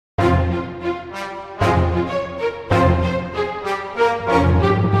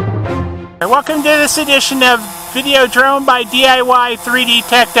welcome to this edition of Video Drone by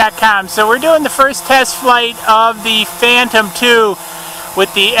DIY3DTech.com. So we're doing the first test flight of the Phantom 2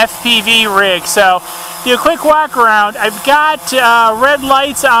 with the FPV rig. So do a quick walk around. I've got red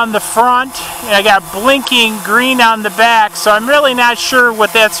lights on the front and I got blinking green on the back, so I'm really not sure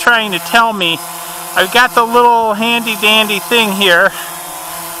what that's trying to tell me. I've got the little handy dandy thing here.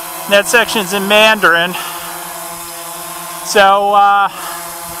 That section's in Mandarin. So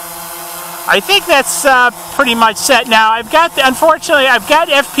I think that's pretty much set now. Unfortunately, I've got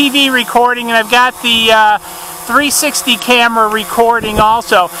FPV recording and I've got the 360 camera recording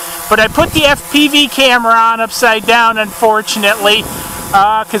also. But I put the FPV camera on upside down, unfortunately,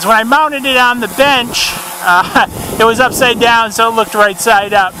 because when I mounted it on the bench, it was upside down, so it looked right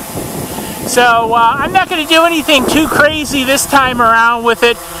side up. So I'm not going to do anything too crazy this time around with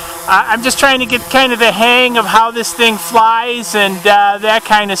it. I'm just trying to get kind of the hang of how this thing flies and that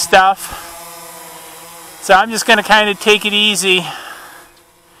kind of stuff. So I'm just going to kind of take it easy,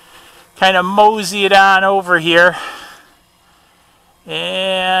 kind of mosey it on over here,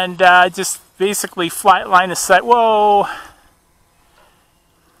 and just basically fly line of sight. Whoa!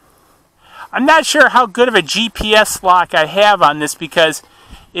 I'm not sure how good of a GPS lock I have on this because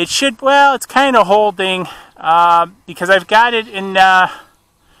it should, well, it's kind of holding because I've got it in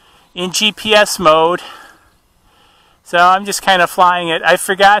GPS mode. So I'm just kind of flying it. I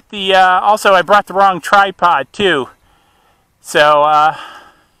forgot the, also I brought the wrong tripod too. So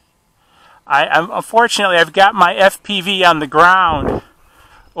unfortunately I've got my FPV on the ground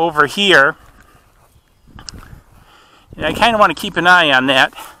over here. And I kind of want to keep an eye on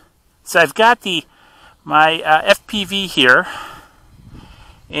that. So I've got my FPV here.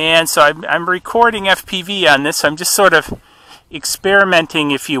 And so I'm recording FPV on this. I'm just sort of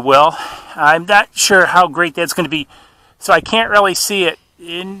experimenting, if you will. I'm not sure how great that's going to be, so I can't really see it.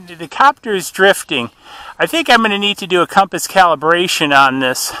 The copter is drifting. I think I'm going to need to do a compass calibration on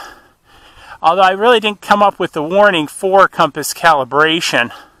this, although I really didn't come up with the warning for compass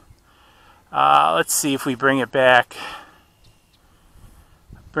calibration. Let's see if we bring it back.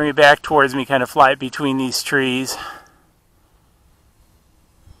 Bring it back towards me, kind of fly it between these trees.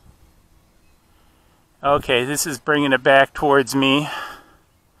 Okay, this is bringing it back towards me.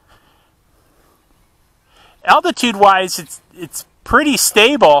 Altitude-wise, it's pretty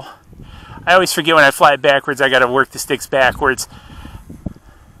stable. I always forget when I fly it backwards, I got to work the sticks backwards.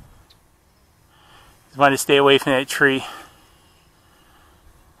 Just want to stay away from that tree.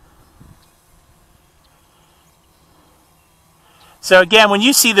 So again, when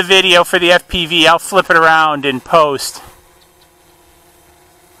you see the video for the FPV, I'll flip it around in post.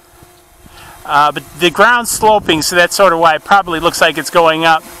 But the ground's sloping, so that's sort of why it probably looks like it's going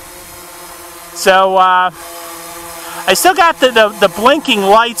up. So I still got the blinking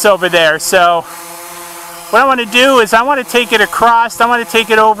lights over there, so what I want to do is I want to take it across. I want to take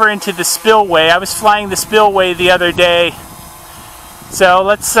it over into the spillway. I was flying the spillway the other day, so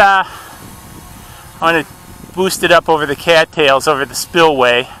let's I want to boost it up over the cattails over the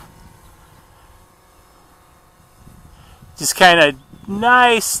spillway. Just kind of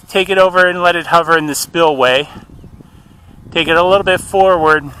nice, take it over and let it hover in the spillway. Take it a little bit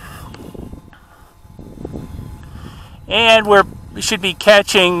forward. And we should be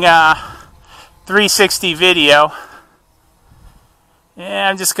catching 360 video. And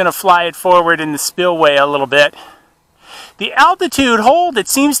I'm just going to fly it forward in the spillway a little bit. The altitude hold, it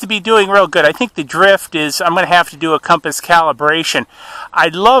seems to be doing real good. I think the drift is, I'm going to have to do a compass calibration. I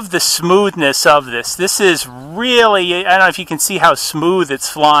love the smoothness of this. This is really, I don't know if you can see how smooth it's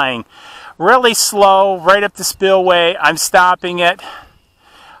flying. Really slow, right up the spillway. I'm stopping it.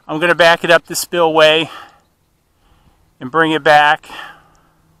 I'm going to back it up the spillway and bring it back.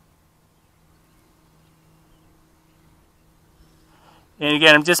 And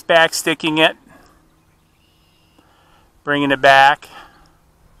again, I'm just back sticking it. Bringing it back.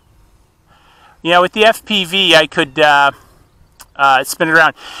 You know, with the FPV, I could spin it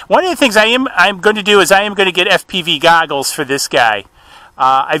around. One of the things I'm going to do is I am going to get FPV goggles for this guy.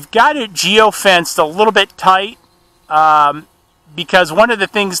 I've got it geo-fenced a little bit tight because one of the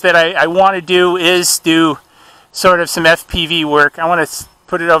things that I want to do is do sort of some FPV work. I want to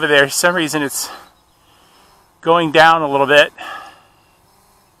put it over there. For some reason it's going down a little bit.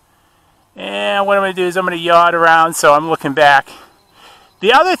 And what I'm going to do is I'm going to yaw it around so I'm looking back.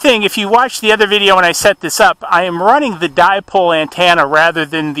 The other thing, if you watch the other video when I set this up, I am running the dipole antenna rather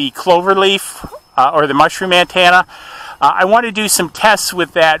than the cloverleaf or the mushroom antenna. I want to do some tests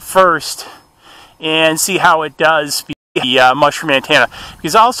with that first and see how it does. the mushroom antenna,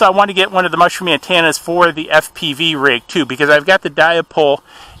 because also I want to get one of the mushroom antennas for the FPV rig too, because I've got the dipole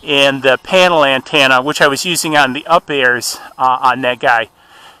and the panel antenna, which I was using on the up airs on that guy.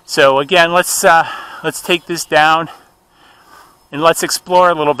 So again, let's take this down and let's explore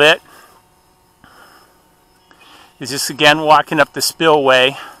a little bit. This is again walking up the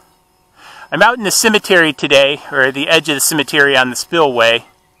spillway. I'm out in the cemetery today, or the edge of the cemetery on the spillway.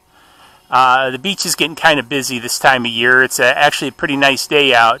 The beach is getting kind of busy this time of year. It's actually a pretty nice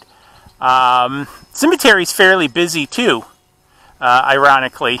day out. Cemetery's fairly busy too,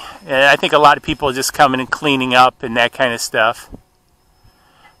 ironically. And I think a lot of people are just coming and cleaning up and that kind of stuff.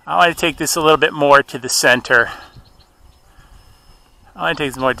 I want to take this a little bit more to the center. I want to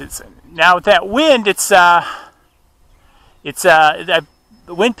take this more to the center. Now with that wind, the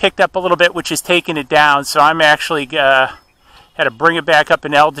wind picked up a little bit, which is taking it down, so I'm actually had to bring it back up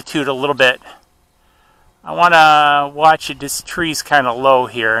in altitude a little bit. I want to watch it. This tree's kind of low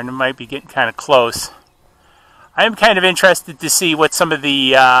here, and it might be getting kind of close. I am kind of interested to see what some of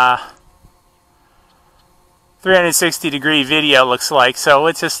the 360-degree video looks like. So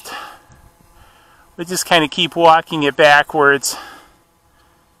we'll just kind of keep walking it backwards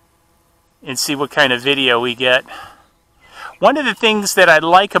and see what kind of video we get. One of the things that I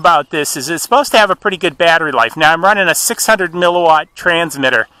like about this is it's supposed to have a pretty good battery life. Now I'm running a 600 milliwatt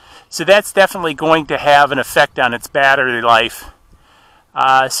transmitter, so that's definitely going to have an effect on its battery life.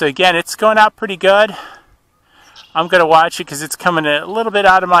 So again, it's going out pretty good. I'm going to watch it because it's coming a little bit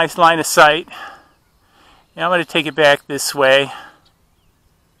out of my line of sight. And I'm going to take it back this way.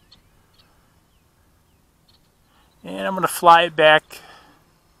 And I'm going to fly it back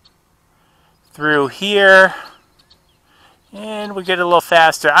through here. And we'll get it a little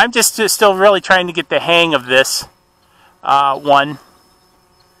faster. I'm just still really trying to get the hang of this one.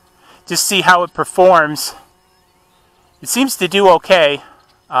 Just see how it performs. It seems to do okay.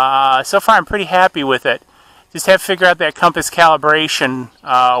 So far I'm pretty happy with it. Just have to figure out that compass calibration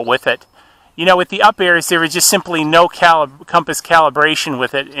with it. You know, with the up airs there was just simply no compass calibration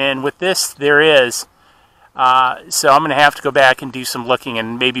with it. And with this there is. So I'm going to have to go back and do some looking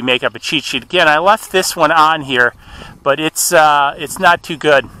and maybe make up a cheat sheet. Again, I left this one on here, but it's not too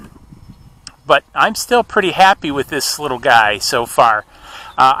good. But I'm still pretty happy with this little guy so far.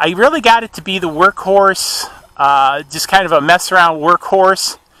 I really got it to be the workhorse, just kind of a mess around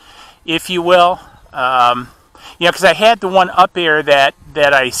workhorse, if you will. You know, because I had the one up air that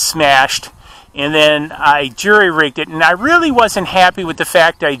I smashed, and then I jury rigged it, and I really wasn't happy with the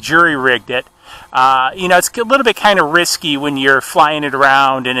fact I jury rigged it. You know, it's a little bit kind of risky when you're flying it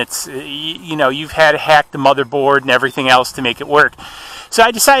around and it's, you know, you've had to hack the motherboard and everything else to make it work. So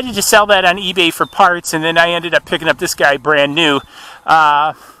I decided to sell that on eBay for parts, and then I ended up picking up this guy brand new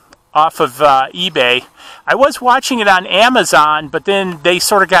off of eBay. I was watching it on Amazon, but then they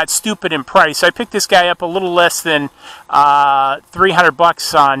sort of got stupid in price. So I picked this guy up a little less than 300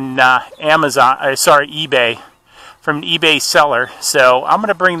 bucks on Amazon, sorry, eBay. From an eBay seller. So I'm going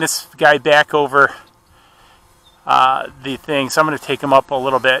to bring this guy back over the thing. So I'm going to take him up a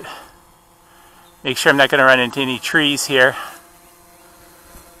little bit. Make sure I'm not going to run into any trees here.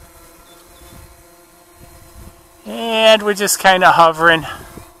 And we're just kind of hovering.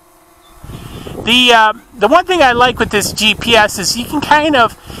 The one thing I like with this GPS is you can kind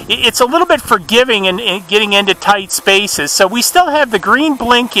of, it's a little bit forgiving in getting into tight spaces. So we still have the green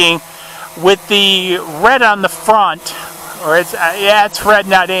blinking with the red on the front, or it's yeah, it's red,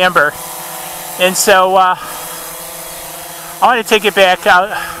 not amber. And so I want to take it back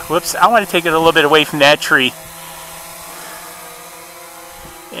out. Whoops! I want to take it a little bit away from that tree,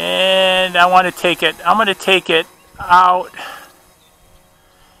 and I want to take it. I'm going to take it out,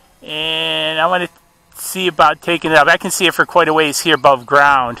 and I want to see about taking it up. I can see it for quite a ways here above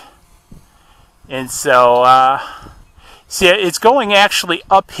ground, and so see, it's going actually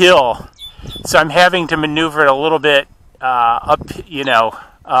uphill. So I'm having to maneuver it a little bit up, you know,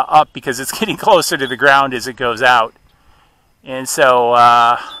 up because it's getting closer to the ground as it goes out. And so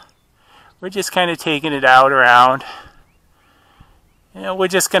we're just kind of taking it out around. You know, we're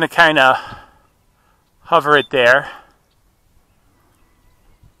just going to kind of hover it there.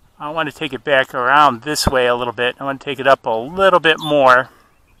 I want to take it back around this way a little bit. I want to take it up a little bit more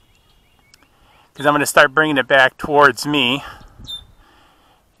because I'm going to start bringing it back towards me.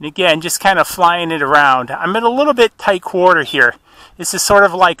 And again, just kind of flying it around. I'm in a little bit tight quarter here. This is sort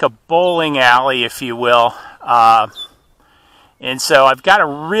of like a bowling alley, if you will. And so I've got a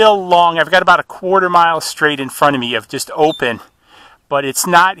real long, I've got about a quarter-mile straight in front of me of just open. But it's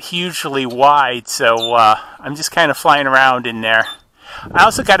not hugely wide, so I'm just kind of flying around in there. I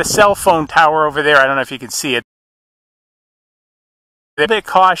also got a cell phone tower over there. I don't know if you can see it. they're a bit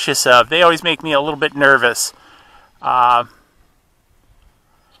cautious of. They always make me a little bit nervous.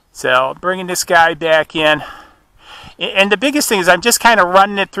 So bringing this guy back in. And the biggest thing is I'm just kind of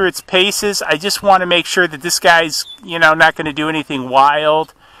running it through its paces. I just want to make sure that this guy's, you know, not going to do anything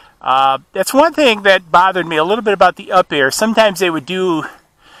wild. That's one thing that bothered me a little bit about the up air. Sometimes they would do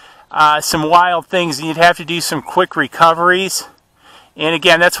some wild things and you'd have to do some quick recoveries. And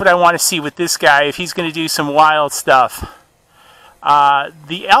again, that's what I want to see with this guy, if he's going to do some wild stuff.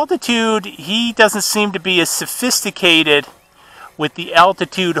 The altitude, he doesn't seem to be as sophisticated with the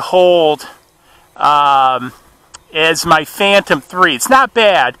altitude hold as my Phantom 3. It's not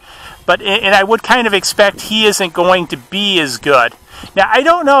bad, but and I would kind of expect he isn't going to be as good. Now, I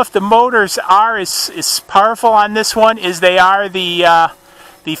don't know if the motors are as powerful on this one as they are the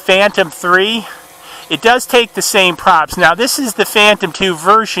Phantom 3. It does take the same props. Now, this is the Phantom 2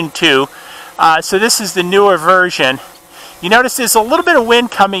 version 2, so this is the newer version. You notice there's a little bit of wind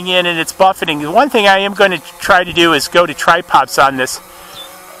coming in and it's buffeting. The one thing I am going to try to do is go to tripods on this.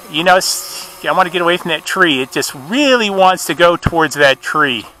 You notice I want to get away from that tree. It just really wants to go towards that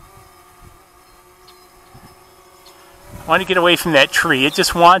tree. I want to get away from that tree. It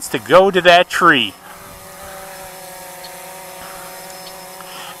just wants to go to that tree.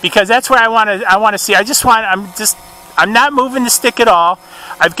 Because that's where I want to see. I'm not moving the stick at all.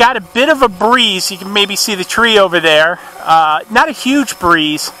 I've got a bit of a breeze. You can maybe see the tree over there. Not a huge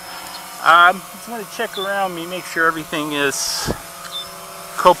breeze. I just want to check around me, make sure everything is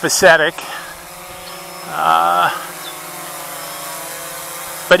copacetic.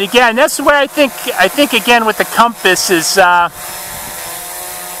 But again, that's where I think again with the compass is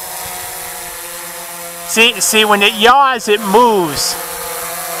see when it yaws, it moves.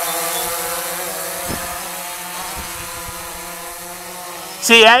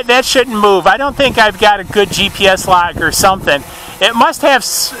 See, that shouldn't move. I don't think I've got a good GPS lock or something. It must have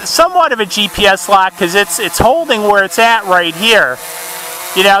somewhat of a GPS lock because it's holding where it's at right here.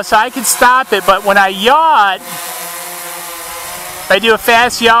 You know, so I can stop it, but when I yaw it, if I do a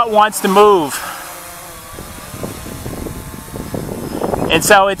fast yaw, it wants to move. And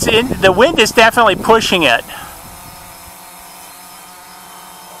so the wind is definitely pushing it.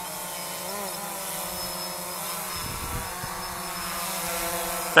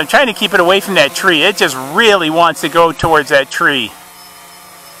 So I'm trying to keep it away from that tree. It just really wants to go towards that tree.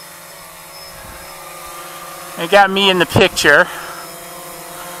 It got me in the picture.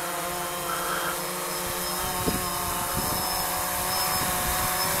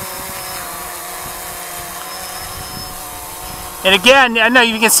 And again, I know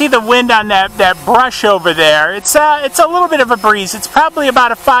you can see the wind on that brush over there. It's a little bit of a breeze. It's probably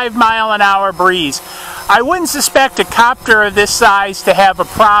about a 5-mile-an-hour breeze. I wouldn't suspect a copter of this size to have a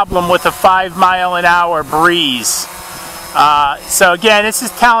problem with a 5-mile-an-hour breeze. So again, this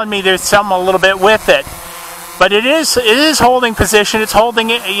is telling me there's something a little bit with it. But it is holding position. It's holding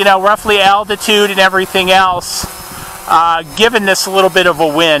it, you know, roughly altitude and everything else, given this little bit of a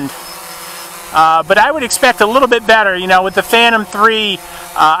wind. But I would expect a little bit better. You know, with the Phantom 3,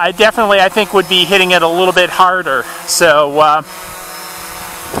 I think would be hitting it a little bit harder. So,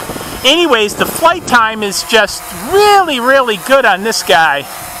 anyways, the flight time is just really, really good on this guy.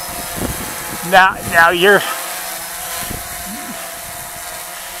 Now you're...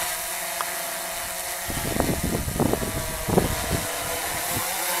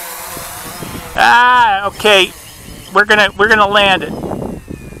 okay. We're gonna land it.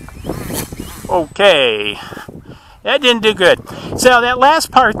 Okay, that didn't do good. So that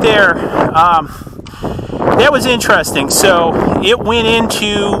last part there, that was interesting. So it went into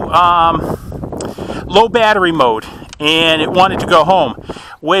low battery mode and it wanted to go home,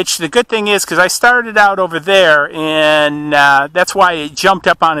 which the good thing is because I started out over there and that's why it jumped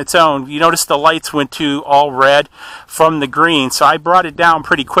up on its own. You notice the lights went to all red from the green, so I brought it down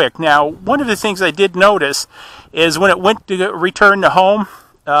pretty quick. Now, one of the things I did notice is when it went to return to home,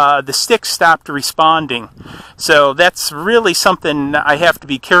 the stick stopped responding. So that's really something I have to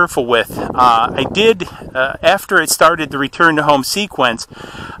be careful with. I did, after it started the return to home sequence,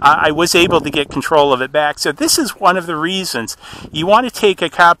 I was able to get control of it back. So this is one of the reasons you want to take a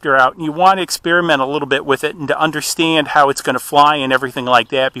copter out and you want to experiment a little bit with it and to understand how it's going to fly and everything like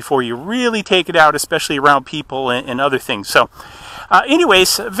that before you really take it out, especially around people and other things. So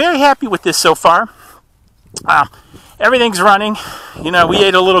anyways, very happy with this so far. Everything's running. You know, we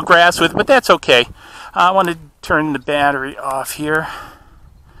ate a little grass with it, but that's okay. I want to turn the battery off here.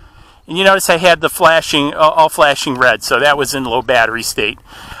 And you notice I had the flashing, all flashing red, so that was in low battery state.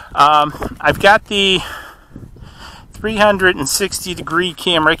 I've got the 360-degree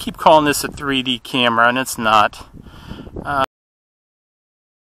camera. I keep calling this a 3D camera, and it's not.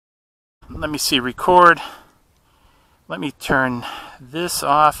 let me see, record. Let me turn this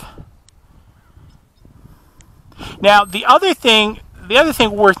off. Now, the other thing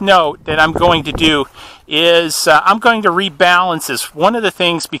worth note that I'm going to do is I'm going to rebalance this. One of the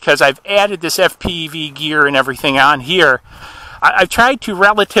things, because I've added this FPV gear and everything on here, I've tried to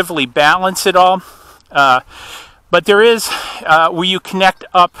relatively balance it all. But there is, where you connect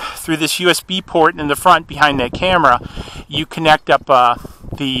up through this USB port in the front behind that camera, you connect up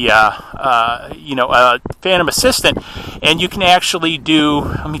the Phantom Assistant, and you can actually do,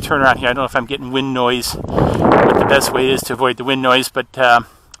 let me turn around here, I don't know if I'm getting wind noise, what the best way is to avoid the wind noise, but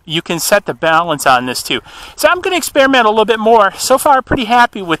you can set the balance on this too. So I'm going to experiment a little bit more. So far, pretty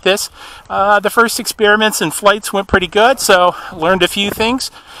happy with this. The first experiments and flights went pretty good, so learned a few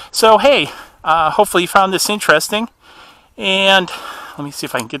things. So hey, hopefully you found this interesting. And let me see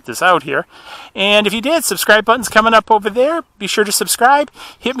if I can get this out here. And if you did, subscribe button's coming up over there. Be sure to subscribe.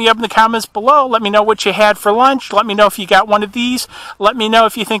 Hit me up in the comments below. Let me know what you had for lunch. Let me know if you got one of these. Let me know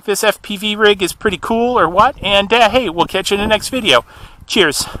if you think this FPV rig is pretty cool or what. And hey, we'll catch you in the next video.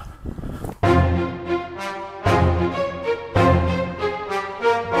 Cheers.